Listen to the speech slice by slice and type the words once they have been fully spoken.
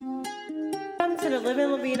to the Living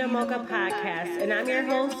La Vida Mocha podcast, and I'm your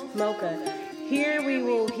host, Mocha. Here we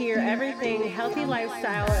will hear everything healthy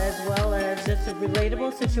lifestyle as well as just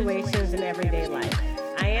relatable situations in everyday life.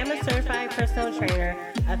 I am a certified personal trainer,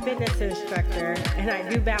 a fitness instructor, and I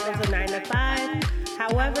do balance a 9 to 5.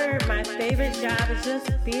 However, my favorite job is just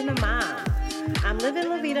being a mom. I'm Living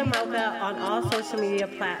La Vida Mocha on all social media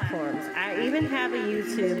platforms. I even have a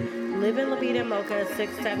YouTube, Living La Vida Mocha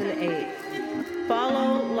 678.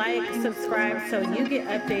 Follow, like, subscribe so you get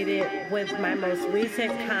updated with my most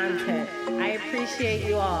recent content. I appreciate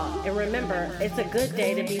you all. And remember, it's a good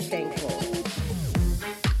day to be thankful.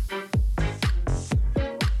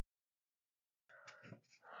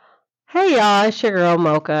 Hey y'all, it's your girl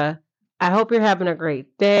Mocha. I hope you're having a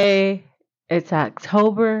great day. It's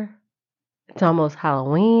October. It's almost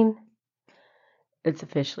Halloween. It's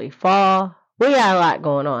officially fall. We got a lot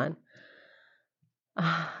going on.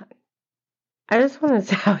 I just want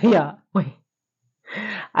to tell y'all.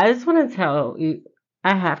 I just want to tell you.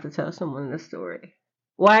 I have to tell someone this story.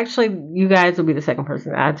 Well, actually, you guys will be the second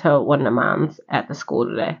person I tell one of the moms at the school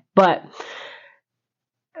today. But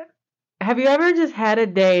have you ever just had a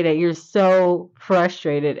day that you're so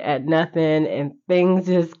frustrated at nothing and things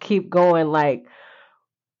just keep going like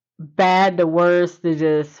bad to worse to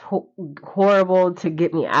just horrible to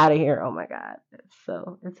get me out of here? Oh my God.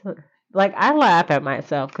 Like I laugh at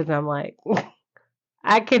myself because I'm like,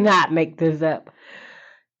 I cannot make this up.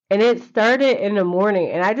 And it started in the morning.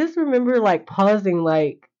 And I just remember like pausing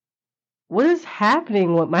like, what is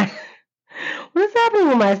happening with myself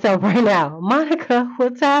right now? Monica,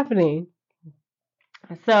 what's happening?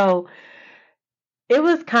 So it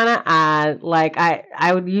was kind of odd. Like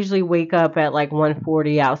I would usually wake up at like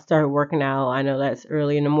 1:40. I'll start working out. I know that's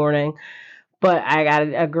early in the morning. But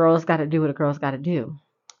a girl's got to do what a girl's got to do.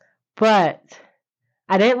 But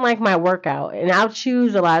I didn't like my workout, and I'll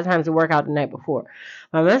choose a lot of times to work out the night before.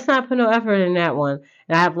 But let's not put no effort in that one.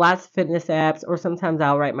 And I have lots of fitness apps, or sometimes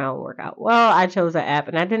I'll write my own workout. Well, I chose an app,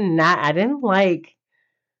 and I didn't like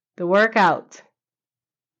the workout.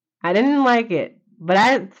 I didn't like it, but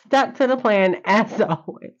I stuck to the plan as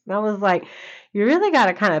always. And I was like, you really got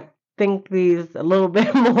to kind of think these a little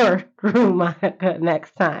bit more through, Monica,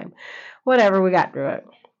 next time. Whatever, we got through it.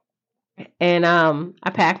 And I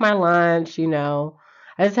packed my lunch,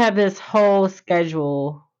 I just have this whole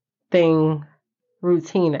schedule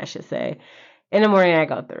routine, I should say. In the morning, I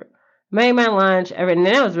go through. Made my lunch, and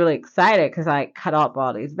then I was really excited because I cut off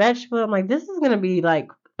all these vegetables. I'm like, this is going to be like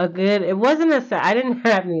I didn't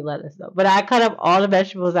have any lettuce though, but I cut up all the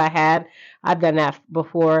vegetables I had. I've done that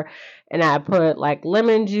before. And I put like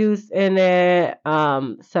lemon juice in it,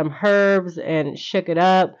 some herbs, and shook it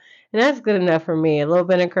up. And that's good enough for me. A little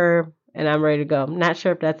vinegar, and I'm ready to go. I'm not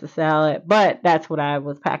sure if that's a salad, but that's what I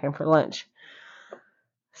was packing for lunch.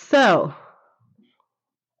 So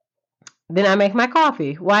then I make my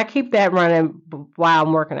coffee. Well, I keep that running while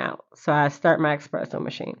I'm working out. So I start my espresso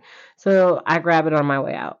machine. So I grab it on my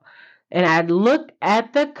way out. And I look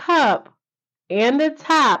at the cup and the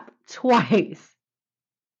top twice.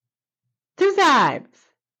 2 times.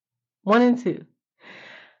 1 and 2.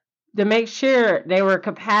 To make sure they were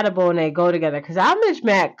compatible and they go together. Because I'll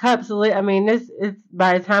mismatch cups. I mean, it's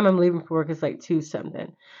by the time I'm leaving for work, it's like 2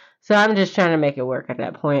 something. So I'm just trying to make it work at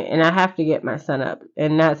that point. And I have to get my son up.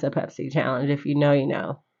 And that's a Pepsi challenge. If you know, you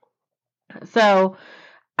know. So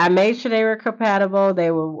I made sure they were compatible.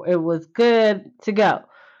 It was good to go.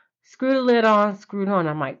 Screw the lid on, screwed on.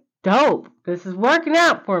 I'm like, dope. This is working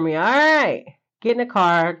out for me. All right. Get in the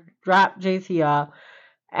car. Drop JC off.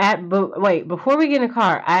 Before we get in the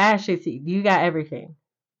car, I asked JC, do you got everything?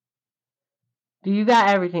 Do you got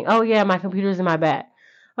everything? Oh, yeah, my computer's in my bag.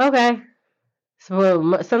 Okay.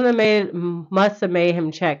 So something must have made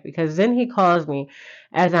him check, because then he calls me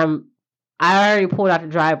as I already pulled out the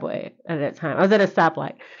driveway at that time. I was at a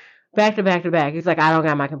stoplight. Back to back to back. He's like, I don't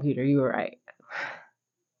got my computer. You were right.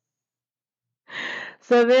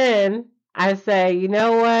 So then I say, you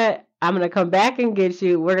know what? I'm going to come back and get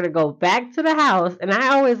you. We're going to go back to the house. And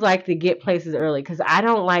I always like to get places early because I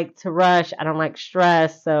don't like to rush. I don't like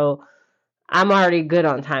stress. So I'm already good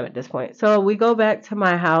on time at this point. So we go back to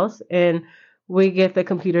my house and we get the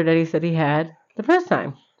computer that he said he had the first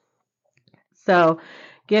time. So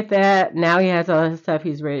get that. Now he has all his stuff.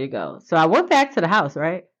 He's ready to go. So I went back to the house,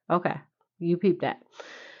 right? Okay. You peep that.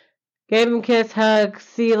 Gave him a kiss, hug.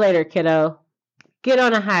 See you later, kiddo. Get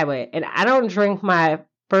on the highway. And I don't drink my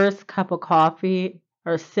first cup of coffee,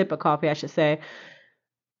 or sip of coffee, I should say,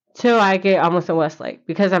 till I get almost in Westlake,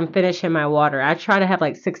 because I'm finishing my water. I try to have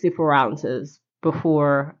like 64 ounces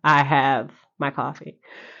before I have my coffee.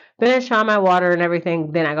 Finish all my water and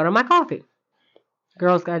everything, then I go to my coffee.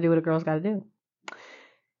 Girls gotta do what a girl's gotta do.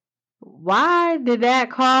 why did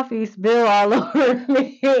that coffee spill all over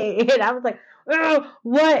me? And I was like, oh,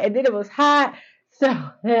 what? And then it was hot. So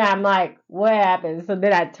then I'm like, what happened? So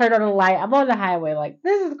then I turned on the light. I'm on the highway, like,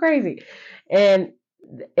 this is crazy. And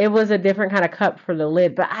it was a different kind of cup for the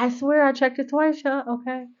lid, but I swear I checked it twice, y'all.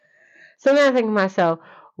 Okay. So then I think to myself,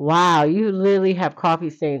 wow, you literally have coffee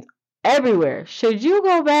stains everywhere. Should you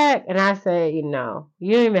go back? And I say, you don't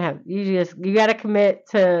even have, you got to commit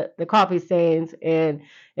to the coffee stains. And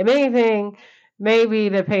if anything, maybe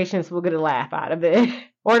the patients will get a laugh out of it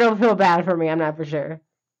or don't feel bad for me. I'm not for sure.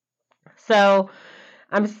 So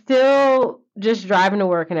I'm still just driving to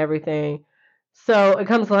work and everything. So it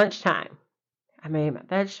comes lunchtime. I made my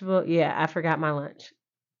vegetable. Yeah, I forgot my lunch.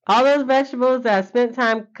 All those vegetables that I spent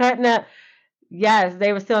time cutting up, yes,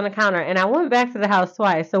 they were still on the counter. And I went back to the house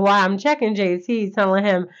twice. So while I'm checking JT, telling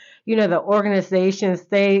him, the organization,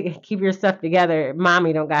 keep your stuff together.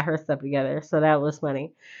 Mommy don't got her stuff together. So that was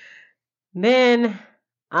funny. Then,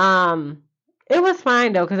 it was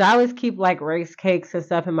fine though, because I always keep like rice cakes and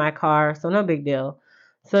stuff in my car. So no big deal.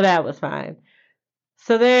 So that was fine.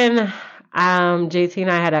 So then, JT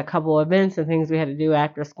and I had a couple events and things we had to do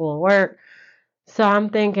after school and work. So I'm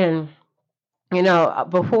thinking,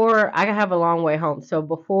 before I have a long way home. So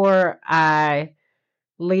before I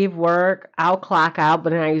leave work, I'll clock out,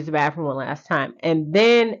 but then I use the bathroom one last time. And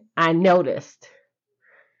then I noticed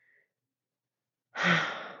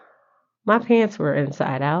my pants were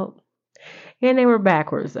inside out and they were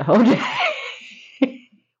backwards the whole day.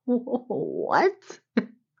 What?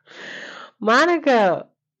 Monica.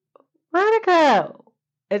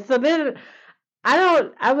 And so then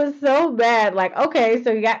I was so bad. Like, okay,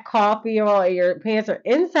 so you got coffee or your pants are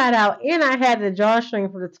inside out, and I had the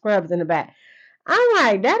drawstring for the scrubs in the back. I'm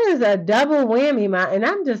like, that is a double whammy, and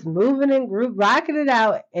I'm just moving and rocking it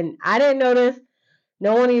out, and I didn't notice.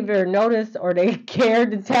 No one either noticed or they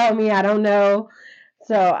cared to tell me. I don't know.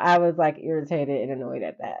 So I was like irritated and annoyed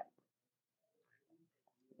at that.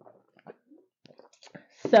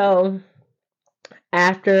 So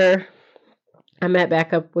after I met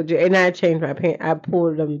back up with James, and I changed my pants. I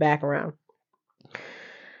pulled them back around.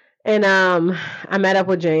 And I met up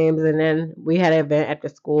with James, and then we had an event after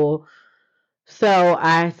school. So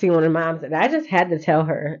I see one of the moms, and I just had to tell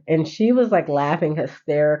her, and she was like laughing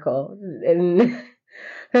hysterical. And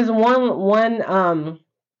because one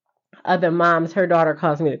other moms, her daughter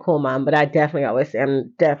calls me the cool mom, but I definitely always say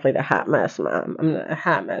I'm definitely the hot mess mom. I'm the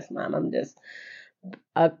hot mess mom. I'm just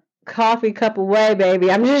a coffee cup away, baby.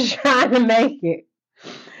 I'm just trying to make it.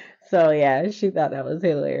 So yeah, she thought that was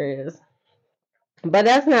hilarious. But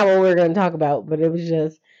that's not what we're going to talk about. But it was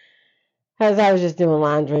just, as I was just doing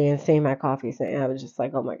laundry and seeing my coffee stain, I was just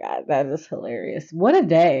like, oh my God, that is hilarious. What a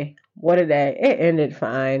day. What a day. It ended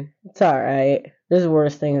fine. It's all right. There's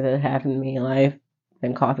worse things that happened to me in life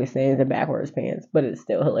than coffee stains and backwards pants, but it's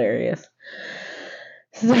still hilarious.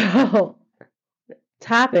 So,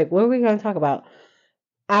 topic, what are we going to talk about?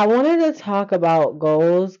 I wanted to talk about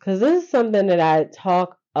goals because this is something that I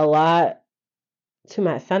talk a lot to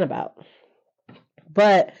my son about.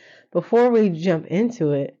 But before we jump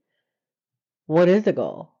into it, what is a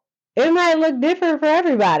goal? It might look different for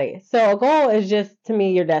everybody. So a goal is just, to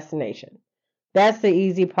me, your destination. That's the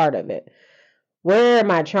easy part of it. Where am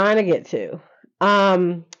I trying to get to?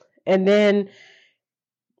 And then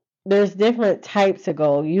there's different types of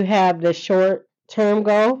goal. You have the short-term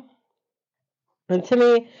goal. And to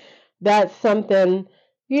me, that's something,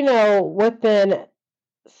 within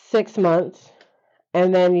 6 months.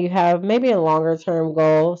 And then you have maybe a longer term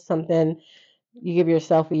goal, something you give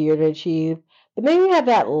yourself a year to achieve. But then you have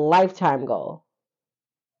that lifetime goal.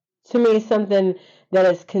 To me, something that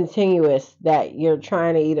is continuous that you're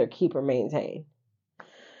trying to either keep or maintain.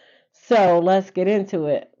 So let's get into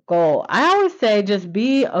it. Goal. I always say just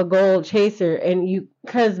be a goal chaser, and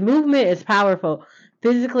because movement is powerful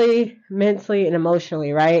physically, mentally, and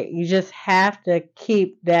emotionally, right? You just have to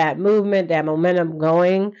keep that movement, that momentum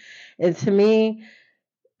going. And to me,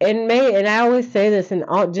 and I always say this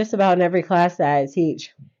just about in every class that I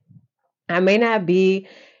teach, I may not be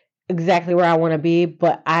exactly where I want to be,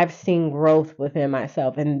 but I've seen growth within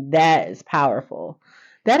myself, and that is powerful.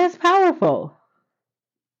 That is powerful.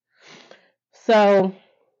 So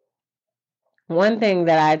one thing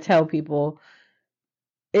that I tell people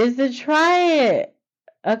is to try it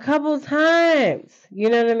a couple times. You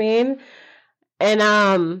know what I mean?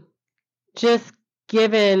 And just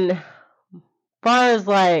given far as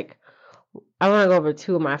like, I want to go over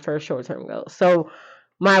two of my first short-term goals. So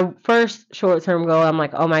my first short-term goal, I'm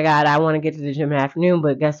like, oh my God, I want to get to the gym in the afternoon,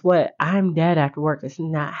 but guess what? I'm dead after work. It's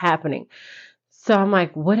not happening. So I'm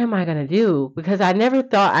like, what am I going to do? Because I never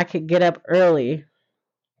thought I could get up early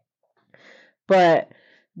But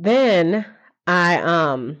then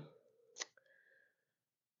I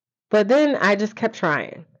just kept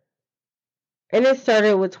trying. And it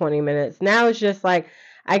started with 20 minutes. Now it's just like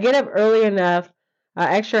I get up early enough,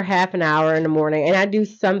 extra half an hour in the morning, and I do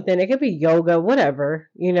something. It could be yoga, whatever,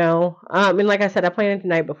 you know. And like I said, I planned it the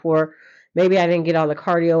night before. Maybe I didn't get all the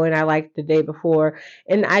cardio in I liked the day before.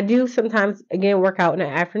 And I do sometimes, again, work out in the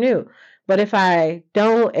afternoon. But if I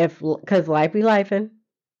don't, because life be lifing,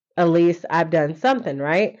 at least I've done something,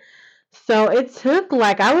 right? So it took,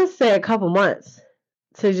 like, I would say a couple months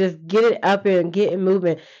to just get it up and get it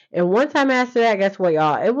moving. And once I mastered that, guess what,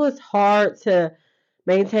 y'all? It was hard to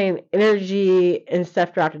maintain energy and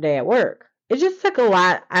stuff throughout the day at work. It just took a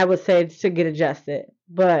lot, I would say, to get adjusted.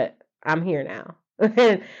 But I'm here now.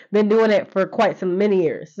 And been doing it for quite some many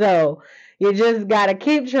years. So you just gotta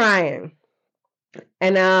keep trying.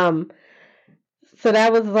 And so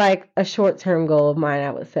that was like a short-term goal of mine,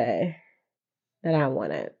 I would say, that I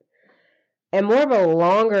wanted. And more of a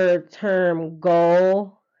longer term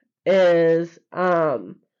goal is I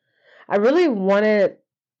really wanted,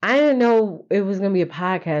 I didn't know it was going to be a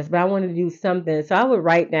podcast, but I wanted to do something. So I would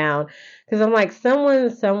write down, because I'm like,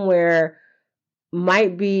 someone somewhere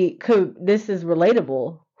might be, this is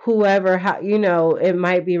relatable. Whoever, it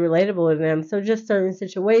might be relatable to them. So just certain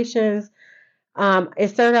situations. It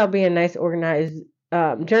started out being a nice organized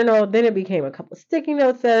journal. Then it became a couple sticky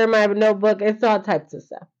notes that are in my notebook. It's all types of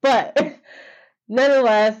stuff. But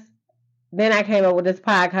nonetheless, then I came up with this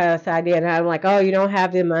podcast idea, and I'm like, oh, you don't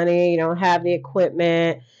have the money, you don't have the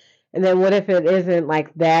equipment. And then what if it isn't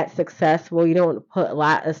like that successful? You don't put a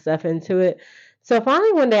lot of stuff into it. So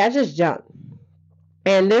finally one day I just jumped.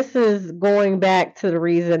 And this is going back to the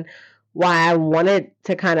reason why I wanted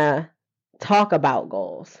to kind of talk about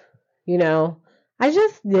goals. You know, I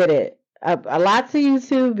just did it. A lot to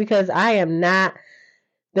YouTube because I am not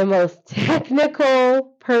the most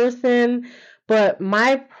technical person, but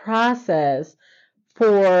my process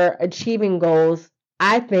for achieving goals,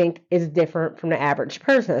 I think, is different from the average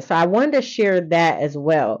person. So I wanted to share that as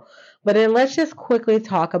well. But then let's just quickly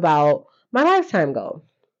talk about my lifetime goal.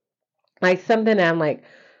 Like something I'm like,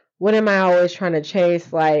 what am I always trying to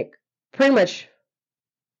chase? Like pretty much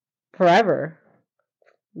forever.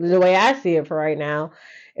 The way I see it for right now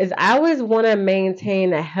is I always want to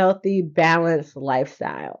maintain a healthy, balanced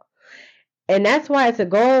lifestyle. And that's why it's a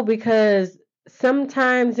goal, because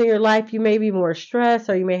sometimes in your life you may be more stressed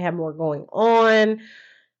or you may have more going on.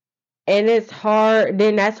 And it's hard.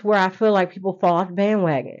 Then that's where I feel like people fall off the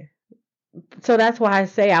bandwagon. So that's why I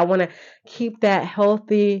say I want to keep that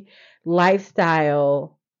healthy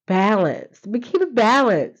lifestyle balanced. But keep it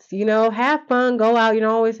balanced. Have fun, go out. You don't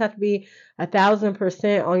always have to be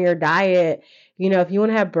 1,000% on your diet. If you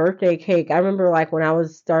want to have birthday cake, I remember like when I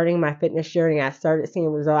was starting my fitness journey, I started seeing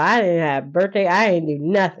results. I didn't have birthday. I didn't do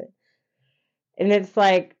nothing. And it's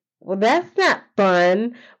like, well, that's not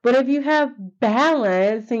fun. But if you have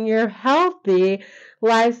balance and you're healthy,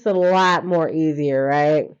 life's a lot more easier,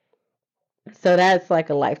 right? So that's like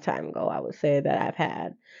a lifetime goal, I would say, that I've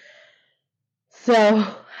had. So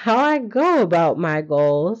how I go about my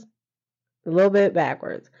goals, a little bit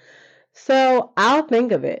backwards. So I'll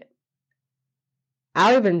think of it.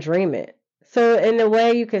 I'll even dream it. So in a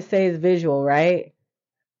way you could say it's visual, right?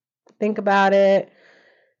 Think about it,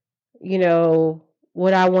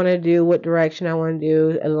 what I want to do, what direction I want to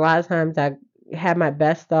do. And a lot of times I have my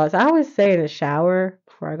best thoughts. I always say in the shower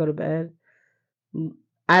before I go to bed.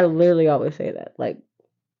 I literally always say that. Like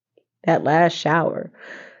that last shower.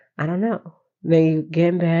 I don't know. Then you get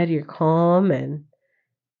in bed, you're calm, and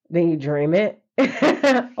then you dream it.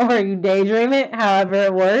 Or you daydream it, however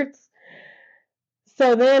it works.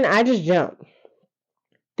 So then I just jump.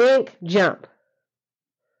 Think, jump.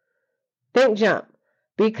 Think, jump.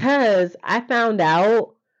 Because I found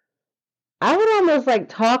out I would almost like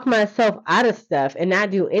talk myself out of stuff and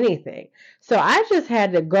not do anything. So I just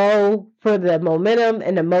had to go for the momentum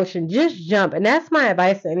and the motion. Just jump. And that's my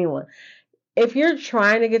advice to anyone. If you're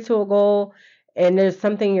trying to get to a goal and there's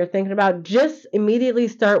something you're thinking about, just immediately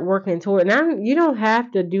start working toward it. And you don't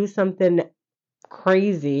have to do something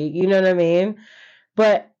crazy. You know what I mean?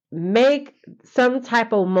 But make some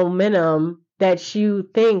type of momentum that you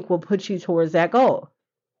think will put you towards that goal.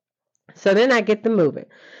 So then I get the moving.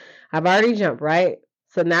 I've already jumped, right?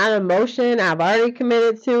 So now the motion, I've already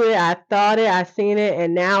committed to it. I thought it, I seen it,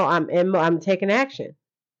 and now I'm taking action.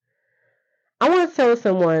 I want to tell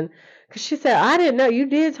someone, because she said, I didn't know, you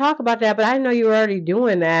did talk about that, but I didn't know you were already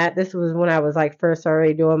doing that. This was when I was like first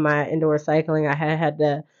already doing my indoor cycling. I had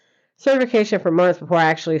the certification for months before I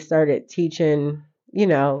actually started teaching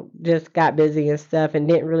just got busy and stuff and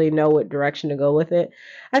didn't really know what direction to go with it.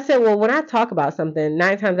 I said, well, when I talk about something,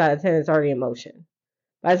 9 times out of 10, it's already in motion.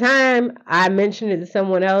 By the time I mention it to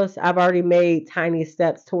someone else, I've already made tiny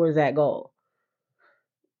steps towards that goal.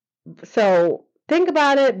 So think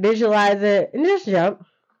about it, visualize it, and just jump.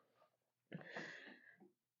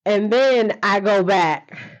 And then I go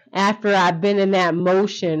back after I've been in that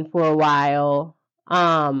motion for a while.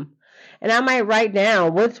 And I might write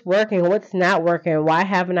down what's working, what's not working, why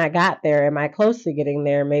haven't I got there? Am I close to getting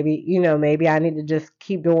there? Maybe, maybe I need to just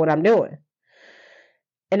keep doing what I'm doing.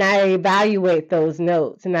 And I evaluate those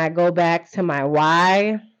notes and I go back to my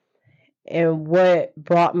why and what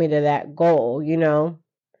brought me to that goal, and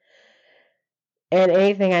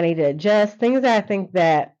anything I need to adjust, things that I think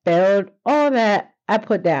that failed, all that I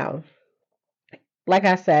put down. Like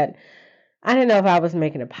I said, I didn't know if I was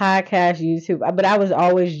making a podcast, YouTube, but I was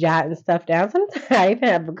always jotting stuff down. Sometimes I even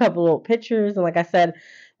have a couple little pictures. And like I said,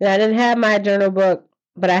 I didn't have my journal book,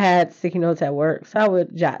 but I had sticky notes at work. So I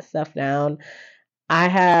would jot stuff down. I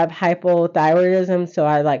have hypothyroidism, so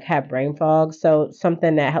I have brain fog. So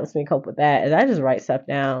something that helps me cope with that is I just write stuff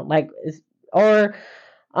down, or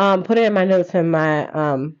put it in my notes in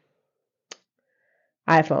my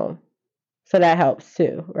iPhone. So that helps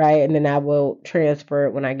too, right? And then I will transfer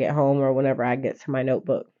it when I get home or whenever I get to my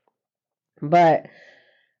notebook. But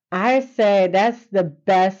I say that's the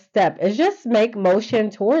best step is just make motion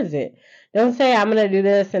towards it. Don't say I'm going to do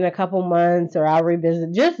this in a couple months or I'll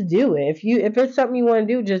revisit. Just do it. If it's something you want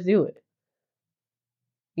to do, just do it.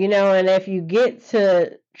 And if you get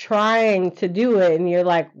to trying to do it and you're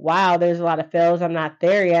like, wow, there's a lot of fails, I'm not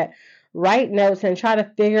there yet, write notes and try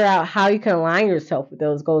to figure out how you can align yourself with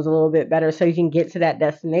those goals a little bit better so you can get to that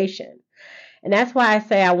destination. And that's why I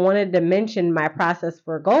say I wanted to mention my process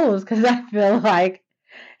for goals, because I feel like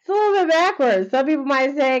it's a little bit backwards. Some people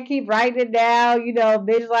might say keep writing it down,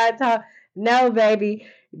 visualize, talk. No, baby,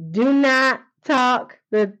 do not talk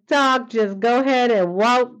the talk. Just go ahead and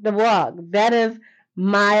walk the walk. That is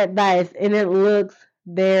my advice, and it looks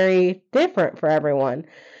very different for everyone.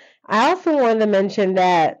 I also wanted to mention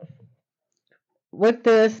that with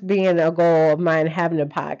this being a goal of mine, having a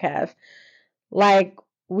podcast,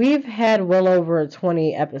 we've had well over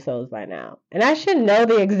 20 episodes by now. And I should know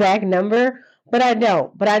the exact number, but I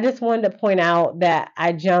don't. But I just wanted to point out that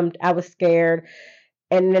I jumped, I was scared,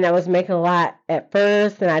 and then I was making a lot at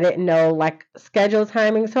first, and I didn't know schedule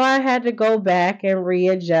timing. So I had to go back and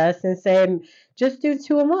readjust and say, just do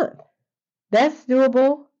 2 a month. That's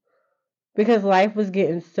doable because life was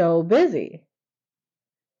getting so busy.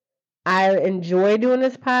 I enjoy doing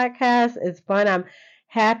this podcast. It's fun. I'm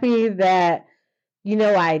happy that,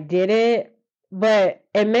 I did it.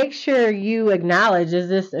 And make sure you acknowledge, is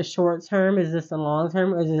this a short term? Is this a long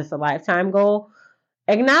term? Or is this a lifetime goal?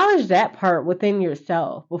 Acknowledge that part within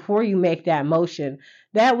yourself before you make that motion.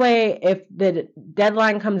 That way, if the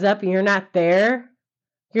deadline comes up and you're not there,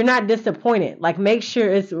 you're not disappointed. Make sure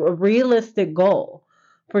it's a realistic goal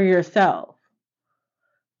for yourself.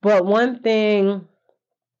 But one thing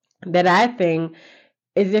that I think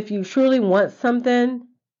is if you truly want something,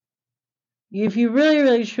 if you really,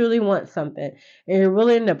 really, truly want something and you're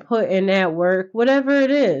willing to put in that work, whatever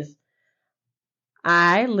it is,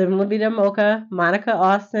 I live in La Vida Mocha, Monica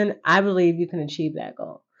Austin, I believe you can achieve that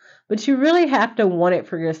goal. But you really have to want it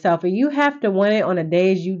for yourself, and you have to want it on the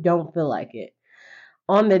days you don't feel like it.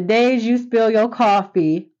 On the days you spill your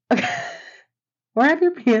coffee or have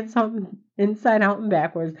your pants on inside out and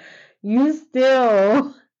backwards, you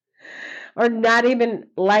still or not even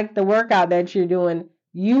like the workout that you're doing,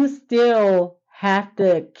 you still have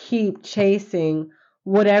to keep chasing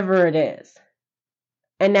whatever it is.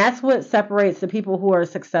 And that's what separates the people who are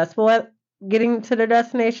successful at getting to their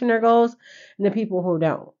destination or goals and the people who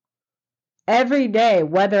don't. Every day,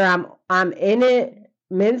 whether I'm in it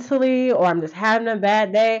mentally or I'm just having a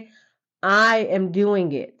bad day, I am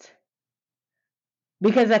doing it.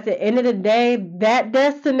 Because at the end of the day, that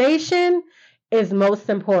destination is most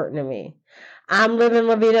important to me. I'm living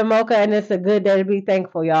La Vida Mocha, and it's a good day to be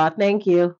thankful, y'all. Thank you.